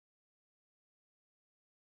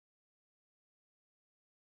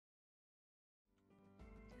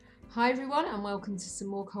Hi everyone and welcome to some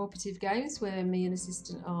more cooperative games where me and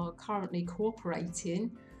assistant are currently cooperating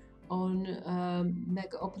on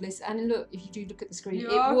Megapolis. And look, if you do look at the screen,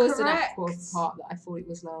 You it are was correct. an aqua park that I thought it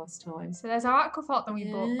was last time. So there's our aqua park that we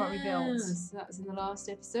built. So that was in the last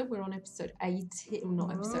episode. We're on episode 18, well,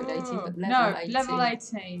 not episode 18, but level no, 18. level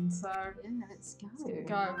 18. So yeah, let's go.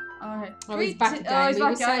 Go. Okay. Oh, he's back again. We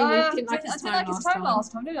were saying he didn't like his tone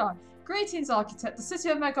last time. Did I? Greetings, architect. The city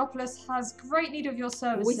of Megapolis has great need of your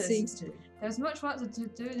services. Always seems to. There's much work to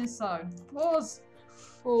do in this zone. Pause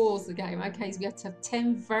the game. Okay, so we have to have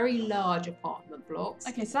 10 very large apartment blocks.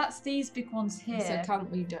 Okay, so that's these big ones here. So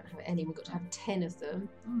currently we don't have any. We've got to have 10 of them.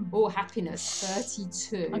 Oh, happiness,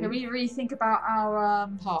 32. Okay, we really think about our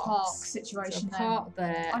park situation. So a park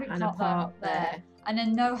there and a park there. And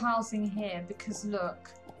then no housing here because look,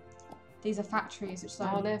 these are factories. Which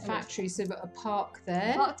they're factories. So we've got a park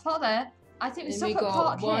there. Park there. I think we still got put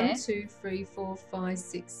park 1, here. 2, 3, 4, 5,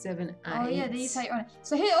 6, 7, 8. Oh yeah, these 8 on it.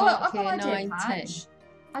 So here, park I've got an here, idea, 9, Patch. 10.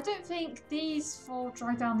 I don't think these 4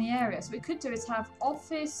 drag down the area. So what we could do is have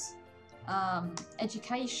office,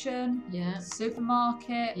 education,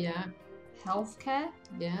 supermarket, healthcare,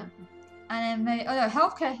 and then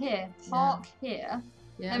healthcare here, park here.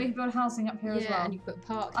 Then we can build housing up here as well. And you put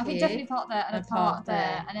park I think here, definitely park there and a park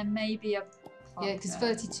there, and then maybe a park because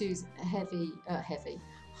 32 is heavy,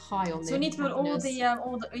 high on. So we need to build we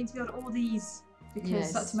need to build all these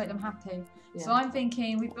because that's to make them happy. Yeah. So I'm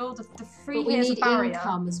thinking we build the free here as a barrier. We need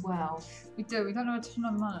income as well. We do. We don't have a ton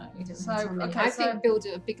of money. I think build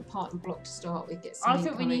a big apartment block to start with. Get some. I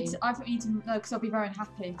think we need to know because I'll be very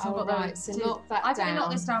unhappy. Oh, right. So knock that down. I think we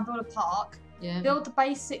knock this down. Build a park. Yeah. Build the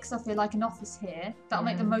basic stuff here, like an office here. That'll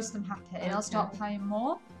make the most of them happy, and I'll start paying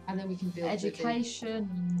more. And then we can build education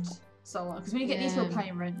and so on. Because when you get these, we're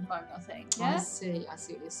paying rent at the moment, I think. Yeah. I see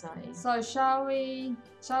what you're saying. So shall we?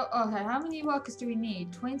 Okay. How many workers do we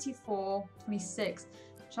need? 24, 26.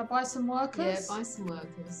 Shall I buy some workers? Yeah, buy some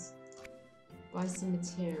workers. Buy some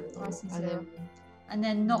material. Buy some material. And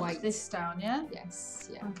then knock this down. Yeah. Yes.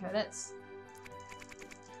 Yeah. Okay. Let's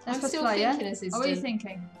I'm still thinking, assistant. What are you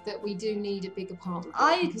thinking? That we do need a big apartment.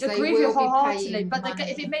 I agree with you wholeheartedly, but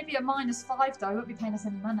if it may be a -5 though, he won't be paying us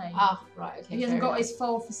any money. Ah, right, okay. He hasn't got his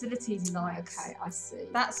full facilities he likes. Okay, I see.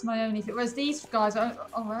 That's my only thing. Whereas these guys, hang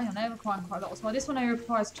on, they require quite a lot as well. This one only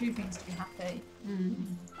requires 2 things to be happy.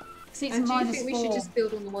 See, it's and do you think 4. we should just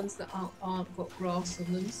build on the ones that aren't got grass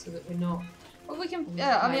on them, so that we're not? Well, we can.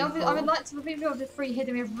 Yeah, I mean, I would like to. If we build the free here,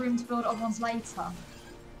 then we have room to build other ones later.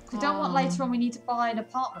 We don't want later on we need to buy an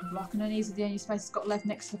apartment block and then these are the only spaces got left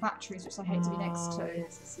next to the factories, which I hate to be next to.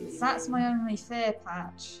 Yes, I see. So that's my only fear,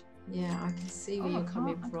 Patch. Yeah, I can see where you're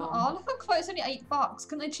coming from. Oh, look how close, it's only $8.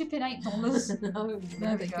 Couldn't they chip in $8? No,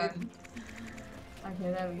 there we go.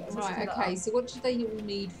 Okay, there we go. Right, okay, so what do they all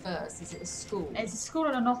need first? Is it a school? It's a school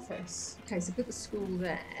and an office. Okay, so put the school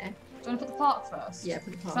there. Do you want to put the park first? Yeah,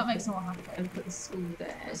 put the park. So that makes them all happy. And put the school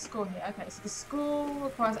there. The school here. Okay, so the school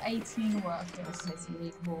requires 18 workers. Okay, so you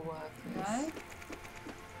need more workers. Okay.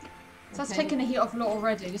 So that's taking the heat off a lot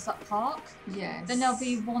already. Just that park. Yes. Then there'll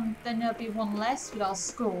be one. Then there'll be one less with our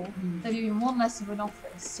school. There'll be one less of an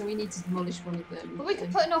office. So we need to demolish one of them. But we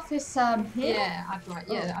could put an office here. Yeah, I'd like.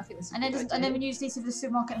 Yeah, I think that's a good idea. And then we use these for the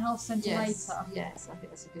supermarket and health centre later. Yes, I think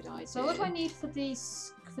that's a good idea. So what do I need for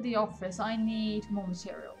these? For the office, I need more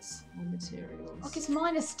materials. More materials. Look, it's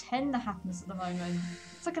 -10 the happiness at the moment.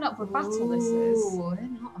 It's like an upward battle. This is. Oh, they're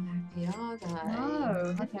not happy, are they?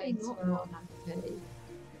 No. Okay, not happy.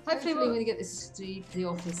 Hopefully when we get the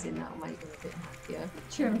office in, that'll make them a bit happier.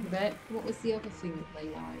 Cheer them up a bit. What was the other thing that they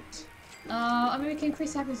liked? I mean, we can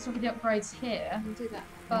increase the happiness with the upgrades here. We'll do that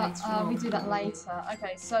later on. We do that later.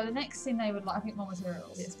 Okay, so the next thing they would like, I think, more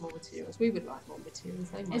materials. Yes, more materials. We would like more materials.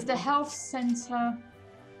 Is the health centre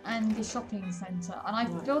and the shopping centre. And I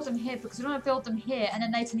build them here because we don't want to build them here and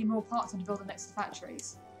then later need more parts and build them next to the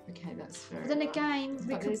factories. Okay, that's fair. But then again,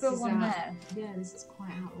 we could build one there. Yeah, this is quite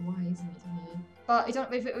out of the way, isn't it? Yeah. But you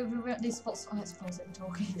don't. If we want these spots, let's pause it. We're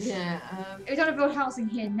talking. Yeah. If we don't want to build housing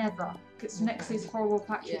here, never. Because it's next to these horrible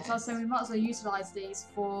factories. Yes. So we might as well utilise these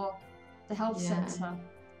for the health centre.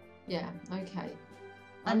 Yeah. Okay.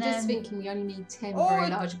 And I'm just thinking we only need 10 very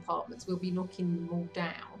large apartments. We'll be knocking them all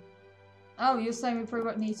down. Oh, you're saying we probably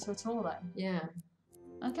won't need to at all then? Yeah.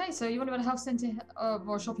 Okay, so you want to build a health centre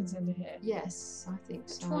or a shopping centre here? Yes, I think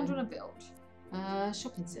so. Which one do you want to build?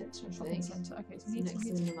 Shopping centre, I think. Shopping centre, okay. So we next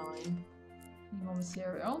in the line. Need more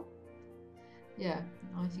material. Yeah,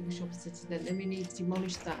 I think a shopping centre. Then we need to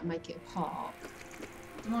demolish that and make it a park.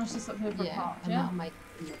 Demolish this up here for a park, and that'll make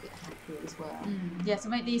them a bit happier as well. Yeah, so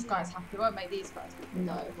make these guys happy. It won't make these guys happy.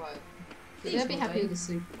 No, it won't. But they'll be happy with the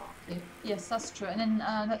supermarket. Yes, that's true. And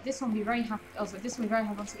then this one will be very happy. Also, this will be very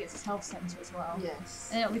happy once it gets its health centre as well. Yes.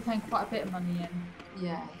 And it'll be paying quite a bit of money in.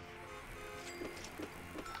 Yeah.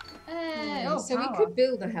 Oh, so power. we could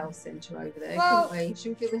build a health centre over there, couldn't we?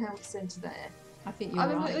 Should we build a health centre there? I think you're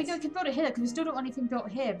right. We can build it here because we still don't want anything built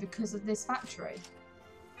here because of this factory.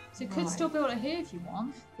 So you could still build it here if you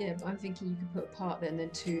want. Yeah, but I'm thinking you could put a part there and then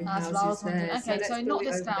two That's houses there. Okay, so knock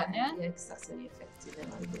this down, yeah? Yeah, because that's only affected them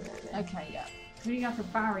over there. Then. Okay, yeah. We need like a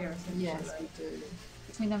barrier essentially. Yes, we do.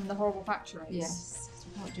 Between them and the horrible factories. Yes, because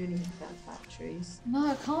we can't do anything about factories.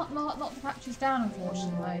 No, can't knock the factories down,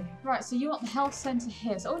 unfortunately. Right, so you want the health centre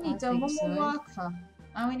here. So all we need one more worker.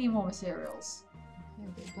 And we need more materials. Yeah,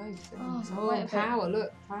 both. Oh, power!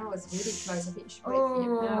 Look, power's really close. I think you should wait for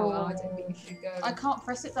your power. I don't think you should go. I can't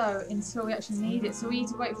press it though until we actually need it, so we need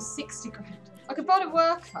to wait for 60 grand. I could build a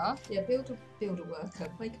worker. Yeah, build a worker.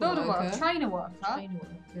 Build a worker. Train a worker.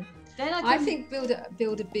 Then I think build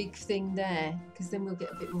a big thing there, because then we'll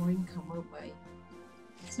get a bit more income, won't we?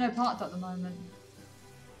 It's no part at the moment.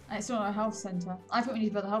 And it's not a health centre. I think we need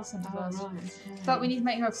to build a health centre first. Right, okay. But we need to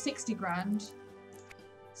make her have 60 grand.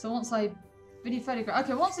 So once we need 30 grand.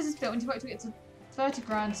 Okay, once this is built, we need to wait till we get to 30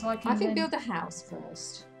 grand so I can. I think build the house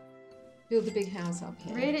first. Build the big house up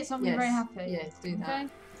here. Really? So I'm very happy. Yeah, do that.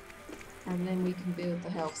 And then we can build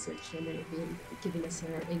the health centre and then it'll be giving us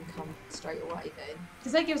our income straight away then.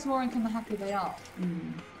 Because they give us more income the happier they are.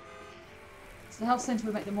 So the health centre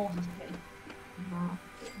will make them more happy.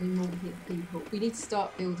 We more people. We need to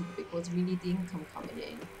start building the big ones. We need the income coming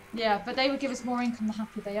in. Yeah, but they would give us more income the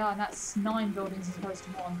happier they are, and that's 9 buildings as opposed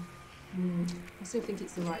to 1. I still think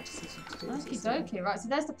it's the right decision to do. Okie dokie, right, so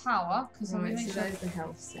there's the power. So there's the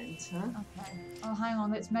health centre. Okay. Oh, hang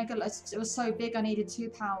on, it's it was so big I needed 2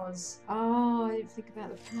 powers. Oh, I didn't think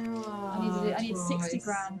about the power. I need 60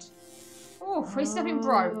 grand. Oh, free stepping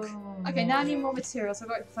broke. Okay, now I need more materials, so I've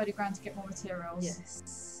got 30 grand to get more materials.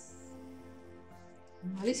 Yes.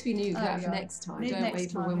 At least we knew that for next time, don't we?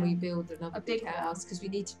 For when we build another big house, because we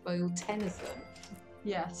need to build 10 of them.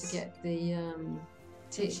 Yes. To get the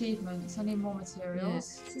achievements. I need more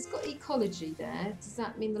materials. Yeah. So it's got ecology there. Does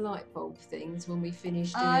that mean the light bulb things when we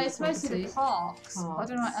finish doing it's mostly the parks. I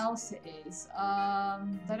don't know what else it is.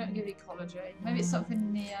 They don't give ecology. Maybe it's something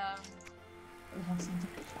in the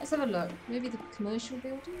let's have a look. Maybe the commercial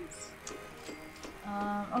buildings?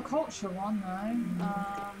 A culture one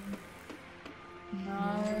though.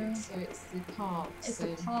 No. So it's the parks. It's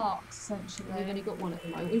the parks, essentially. We've only got one at the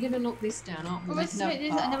moment. We're going to knock this down, aren't we? Well,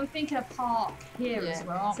 and then we're thinking of park here as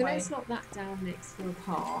well, aren't we? So let's knock that down next for a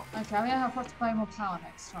park. Okay, I'm going to have to play more power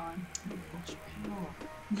next time. Much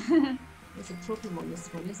power. There's a problem on this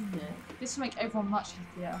one, isn't there? This will make everyone much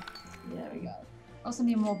happier. Yeah, there we go. Also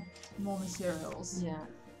need more materials. Yeah.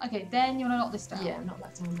 Okay, then you want to knock this down. Yeah, knock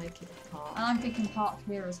that down, make it a park. And I'm thinking park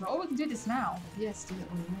here as well. Oh, we can do this now. Yes, do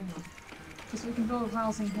it on now. Because we can build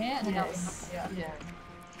housing here and then that'll be happier.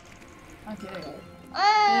 Yeah. Okay, there we go.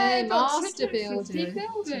 Hey, master 250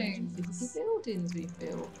 buildings. 250 buildings we've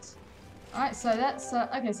built. Alright, so that's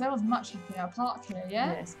okay, so everyone's much happier now. Park here,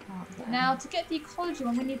 yeah? Yes, park there. Now, to get the ecology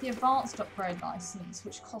one, we need the advanced upgrade license,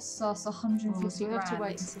 which costs us 150 so we grand. have to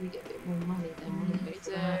wait until we get a bit more money then, wouldn't we? We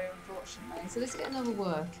do, unfortunately. So let's get another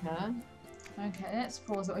worker. Okay, let's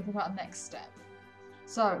pause it. We can about the next step.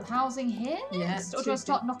 So, housing here next? Or do I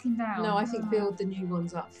start knocking down? No, I think build the new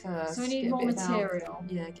ones up first. So we need more material.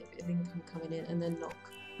 Yeah, get a bit of income coming in and then knock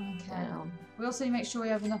down. We also need to make sure we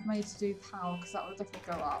have enough money to do power because that will definitely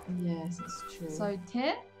go up. Yes, that's true. So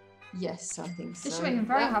here? Yes, I think so. This should make him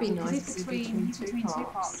very happy because nice he's between two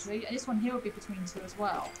parks. And this one here will be between 2 as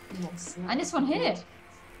well. Yes. And this one here.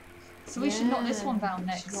 So we should knock this one down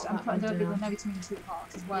next and put a little bit of between 2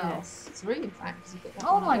 parks as well. Yes, 3 in fact.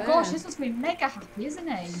 Oh my gosh, this one's going to be mega happy, isn't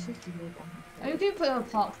he? Should be mega happy. We could put a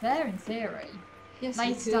park there in theory. Yes,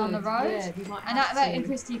 later down the road. Yeah, we might and that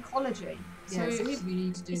increased the ecology. So we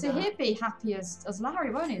need to do that. So he'd be happy as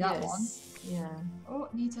Larry, won't he? That one. Yeah. Oh,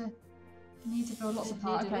 need to build lots of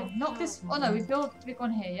power. Okay, knock this. Oh no, we built the big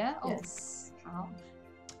one here. Yeah. Oh, yes. Power.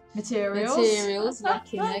 Materials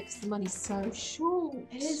back in there because the money's so short.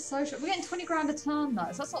 It is so short. We're getting 20 grand a turn though,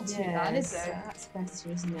 so that's not too bad, is it? That's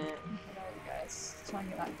better, isn't it? Okay, there we go. Let's try and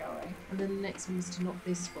get that going. And then the next one is to knock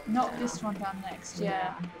this one knock down. This one down next,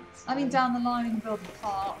 yeah. I mean, down the line we can build the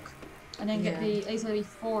park. And then get these are the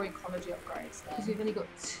 4 ecology upgrades there. Because we've only got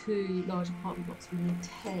 2 large apartment blocks, we need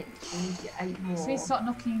 10. We need to get 8 more. So we start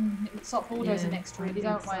bulldozing next really,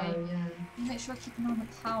 don't we? So, yeah. Make sure I keep an eye on the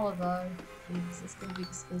power though. Because it's going to be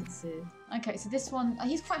expensive. Okay, so this one,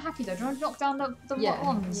 he's quite happy though. Do you want to knock down the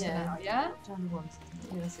ones now, yeah? Knock down the ones.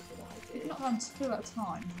 Yeah, that's a good idea. Knock down 2 at a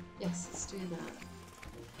time. Yes, let's do that.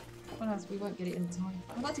 Oh, no. We won't get it in time.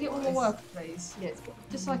 I'd like to get one more worker, please. Yeah,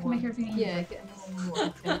 Just so I can make everything easier. Yeah, get another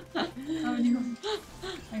one more.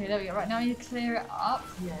 Okay, there we go. Right, now you clear it up.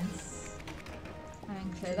 Yes.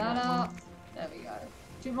 And clear that up. There we go.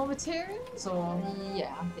 Do you want more materials or?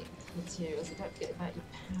 Yeah, I think materials. And don't forget about your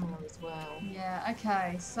power as well. Yeah,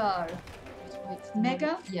 okay, so.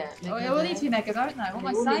 Mega? Yeah, mega. Oh, they all need to be mega, don't they?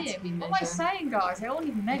 What am I saying? What am I saying, guys? They all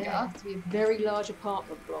need to be mega. They have to be very large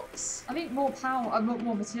apartment blocks. I think more power,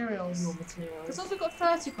 more materials. More materials. Because once we've got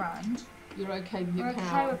 30 grand, you're okay with your we're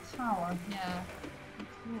power. okay with power, yeah.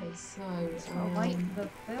 Okay, so I'll wait for the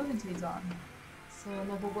building to be done. So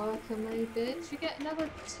another worker maybe? Should we get another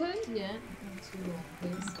 2? Yeah, 2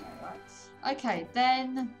 workers. Okay, right. Okay,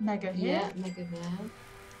 then mega here. Yeah, mega there.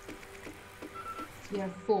 So we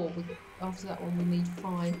have 4. After that one we need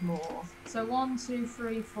 5 more. So 1, 2,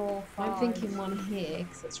 3, 4, 5. I'm thinking one here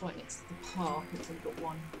because that's right next to the park. It's only got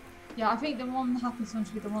 1. Yeah, I think the one happens one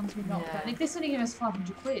to be the ones we knock down. If this only gives us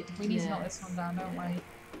 500 quid, we need to knock this one down, don't we? Yeah.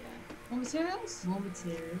 More materials? More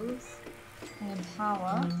materials. And then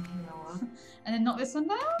power. And power. And then knock this one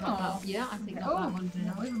down? Yeah, I think knock that one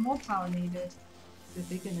down. Even more power needed. They're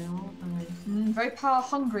bigger now, aren't they? Very power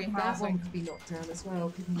hungry That housing. one could be knocked down as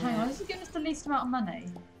well, couldn't it? Hang on, this is giving us the least amount of money.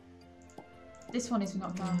 This one is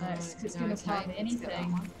not down there because it's giving us hardly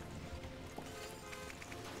anything.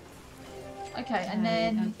 Okay, and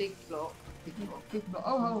then a big block. Big block.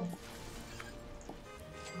 Oh.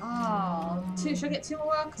 Ah, 2. Should I get 2 more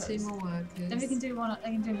workers? 2 more workers. Then we can do one.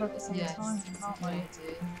 They can do both at the same time, can't we?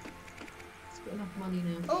 It's got enough money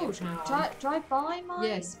now. Oh, drive by mine.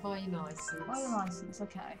 Yes, buy your license. Buy your license.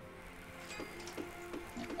 Okay.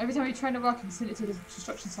 Every time we train a worker, we send it to the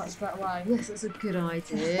construction site straight away. Yes, that's a good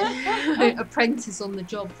idea. Apprentice on the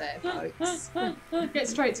job there, folks. Get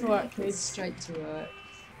straight to work, please. Straight to work.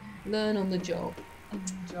 Learn on the job.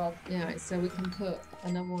 Job. Yeah, so we can put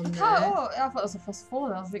another one there. Oh, I thought it was a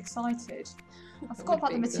 +4. I was excited. I forgot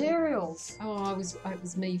about the materials. Oh, it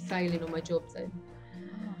was me failing on my job then.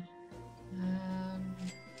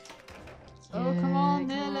 Oh, come on,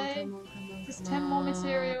 nearly. Just 10 more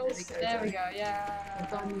materials. There we go, yeah.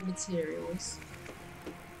 5 more materials.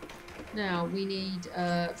 Now we need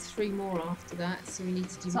 3 more after that, so we need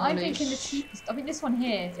to demolish. So I'm thinking the cheapest. I think this one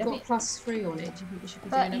here. It's got +3 on it. Do you think we should be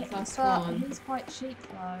doing a +1? He's quite cheap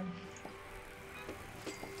though.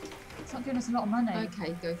 It's not giving us a lot of money.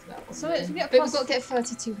 Okay, go for that one. So if we get but we've got to get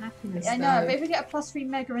 32 happiness. I know, but if we get a +3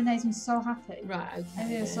 mega in there, he's so happy. Right, okay.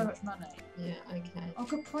 And there's so much money. Yeah, okay. Oh,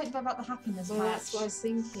 good point about the happiness. Well, that's what I was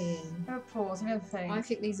thinking. Let me pause. Let me have a think. I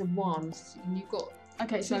think these are 1s, and you've got.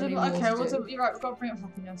 Okay, so you're right. We've got to bring up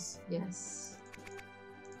happiness. Yes.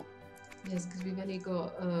 Yes, because we've only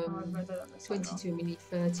got 22 and we need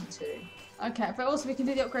 32. Okay, but also we can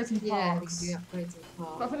do the upgrades in the parks. Yeah, we can do the upgrades in the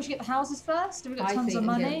parks. But I think we should get the houses first. If we've got tons of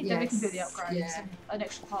money, then we can do the upgrades. Yeah. An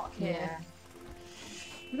extra park here. Yeah.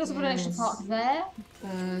 We can also put an extra park there. Do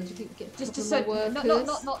you think we get just so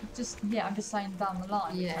workers? not just I'm just saying down the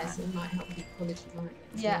line. Yes, it might help with equality, might it?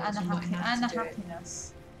 Yeah, and the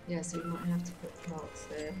happiness. Yeah, so we might have to put parks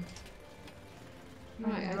there.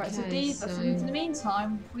 Right, okay, right. So so in the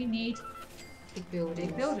meantime, we need big buildings.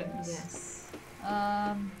 Big buildings. Yes.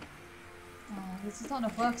 This is not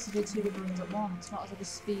enough work to do 2 big rooms at once. Might as well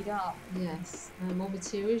just speed up. Yes. More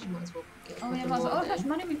materials. You might as well get. Oh yeah, might as well. Oh, how much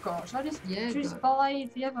money we've got? Should I just? Yeah. Should we just buy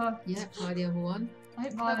the other? Yeah, buy the other one. I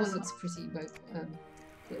hope that one looks pretty.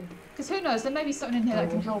 Because who knows? There may be something in here that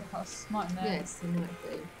can help us, mightn't there? Yes, there might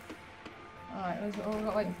be. Alright, we've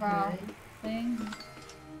got to wait for our thing.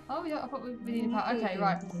 Oh, yeah, I thought we needed power. Okay,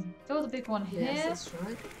 right. Build a big one here. Yes, that's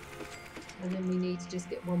right. And then we need to just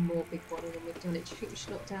get one more big one and then we've done it. Do you think we should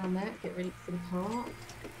knock down that? Get ready for the park?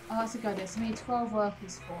 Oh, that's a good idea. So we need 12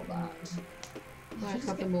 workers for that. Right, a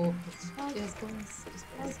couple more. Yes, guys.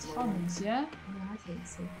 Tons, yeah? Yeah, I think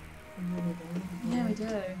so. Yeah, we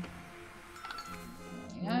do.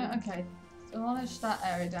 Yeah, okay. Demolish that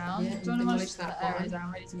area down. Yeah, demolish that area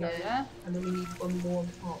down, ready to go, yeah? And then we need one more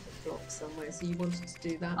apartment block somewhere. So you wanted to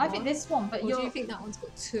do that I think this one, but do you think that one's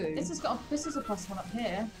got 2? This is a +1 up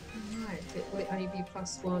here. Right, but will it only be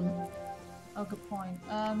 +1? Oh, good point.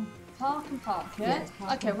 Park and park, yeah?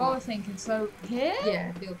 Yeah, okay, what we're thinking, so here?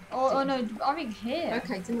 Yeah, build. Oh no, I think here.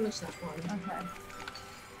 Okay, demolish that one. Okay.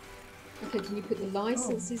 Okay, can you put the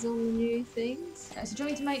licenses on the new things? Okay, so do you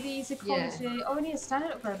want me to make these ecology? Yeah. Oh, we need a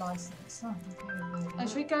standard upgrade license. Oh,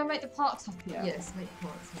 should we go and make the parks happier? Yes, make the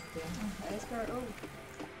parks happier. Okay, let's go.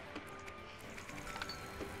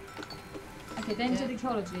 Okay, then do the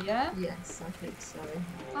ecology, yeah? Yes, I think so.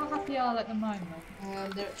 How happy are they at the moment?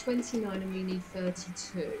 They're at 29 and we need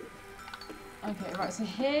 32. Okay, right, so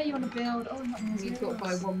here you want to build... Oh, not we've got to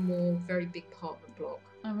buy one more very big apartment block.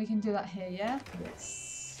 And we can do that here, yeah?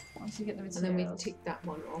 Yes. Once you get the materials. And then we tick that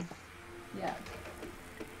one off. Yeah.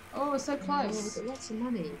 Oh, we're so close. We've got lots of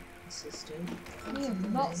money, assistant. We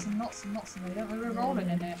have lots and lots and lots of money, don't we? We're rolling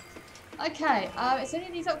in it. Okay, is any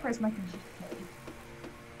of these upgrades making happy?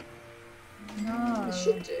 No. It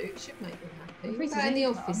should do. It should make them happy. Increases In the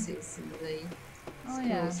income. offices and the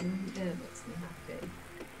yeah. schools, and it makes them happy.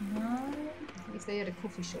 No. If they had a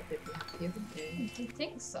coffee shop, they'd be happier, wouldn't they? I don't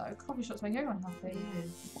think so. Coffee shops make everyone happy.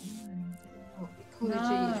 Yeah.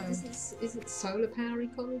 Ecology. Isn't solar power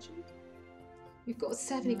ecology? We've got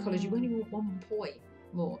 7 ecology. We only want 1 point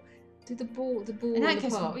more. Do the ball. In that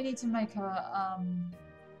case, we need to make a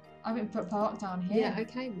I haven't put park down here. Yeah,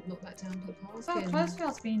 okay, knock that down, put park So in. close we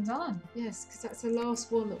are to being done. Yes, because that's the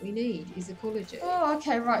last one that we need, is ecology. Oh,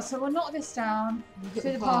 okay, right, so we'll knock this down, do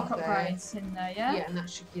the park upgrades in there, yeah? Yeah, and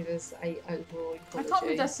that should give us a overall ecology. I can't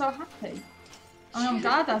believe they're so happy. I'm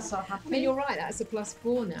glad they're so happy. I mean, you're right, that's a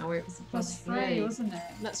 +4 now, where it was a +3, wasn't it?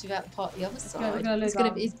 And that's without the part the other side. We're gonna lose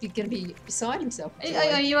He's going to be beside himself.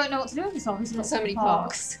 You won't know what to do with yourself. He's got so many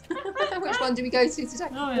parks. Which one do we go to today?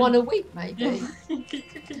 Oh, yeah. One a week, maybe. Yeah.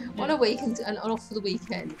 One a week and off for the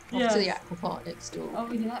weekend. Off to the aqua park next door.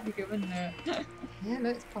 Oh, yeah, that'd be good, wouldn't it? Yeah,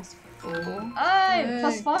 look, it's +4. Hey,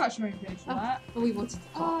 +5 actually really good for that. Oh, we wanted the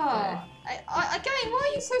park there. Again, why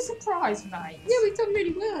are you so surprised, mate? Yeah, we've done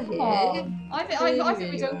really well here. I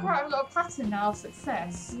think we've done great. We've got a pattern now of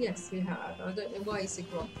success. Yes, we have. I don't know why you're so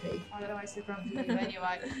grumpy. I don't know why you're so grumpy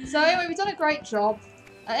anyway. So anyway, we've done a great job.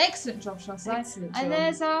 An excellent job, shall I say. Excellent job. And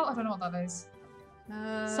there's our... I don't know what that is.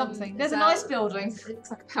 Something. There's a nice building. It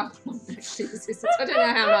looks like a power plant, actually. I don't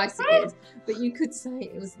know how nice it is, but you could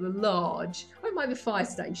say it was the large. Or it might be a fire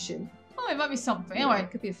station. Oh, it might be something. Yeah, Anyway,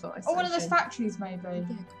 it could be a fire station. or one of those factories, maybe. Yeah, it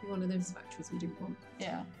could be one of those factories we do want.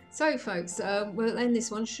 Yeah. So, folks, we'll end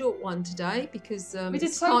this one short one today because we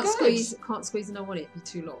did so good. Can't squeeze and I want it to be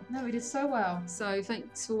too long. No, we did so well. So,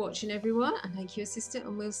 thanks for watching, everyone, and thank you, assistant,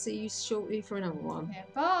 and we'll see you shortly for another one. Yeah,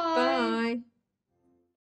 bye. Bye.